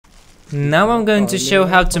Now I'm going to show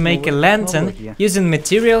how to make a lantern using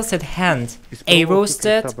materials at hand.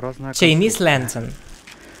 Aerostat Chinese lantern.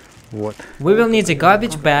 We will need a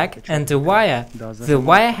garbage bag and a wire. The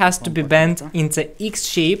wire has to be bent into X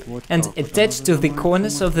shape and attached to the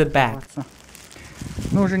corners of the bag.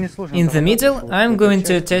 In the middle, I'm going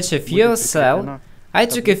to attach a fuel cell. I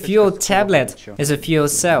took a fuel tablet as a fuel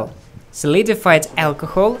cell. Solidified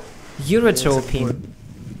alcohol, urotropine.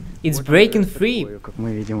 It's breaking free.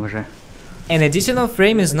 An additional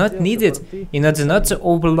frame is not needed in order not to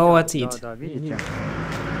overload it.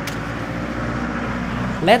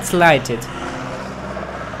 Let's light it.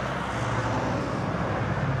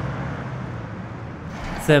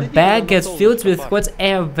 The bag gets filled with hot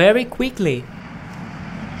air very quickly.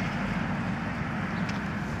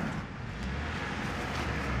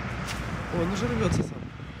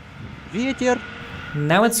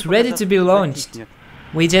 Now it's ready to be launched.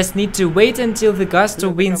 We just need to wait until the gust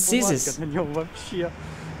of wind ceases.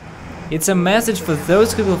 It's a message for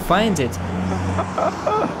those who will find it.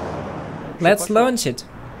 Let's launch it.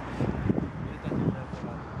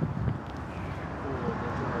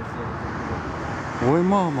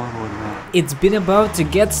 It's been about to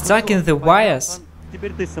get stuck in the wires.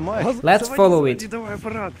 Let's follow it.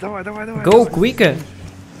 Go quicker.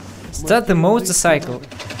 Start the motorcycle.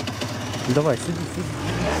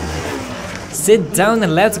 Sit down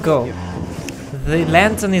and let's go. The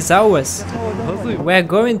lantern is ours. We're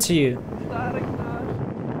going to you.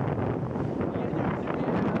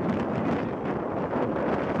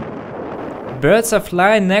 Birds are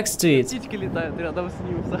flying next to it.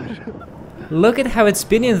 Look at how it's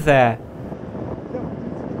spinning there.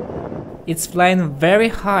 It's flying very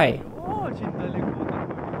high.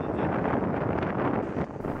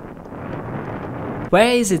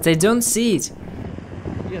 Where is it? I don't see it.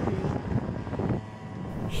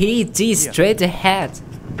 Here it is, straight ahead.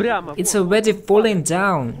 It's already falling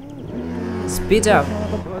down. Speed up.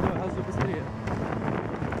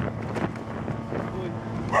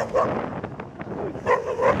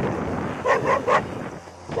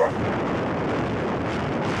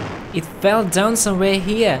 It fell down somewhere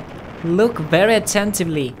here. Look very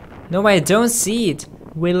attentively. No, I don't see it.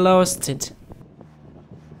 We lost it.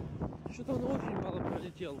 Что-то он очень мало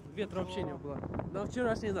пролетел, ветра вообще не было. Нам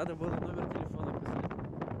вчера с ней надо было номер телефона писать.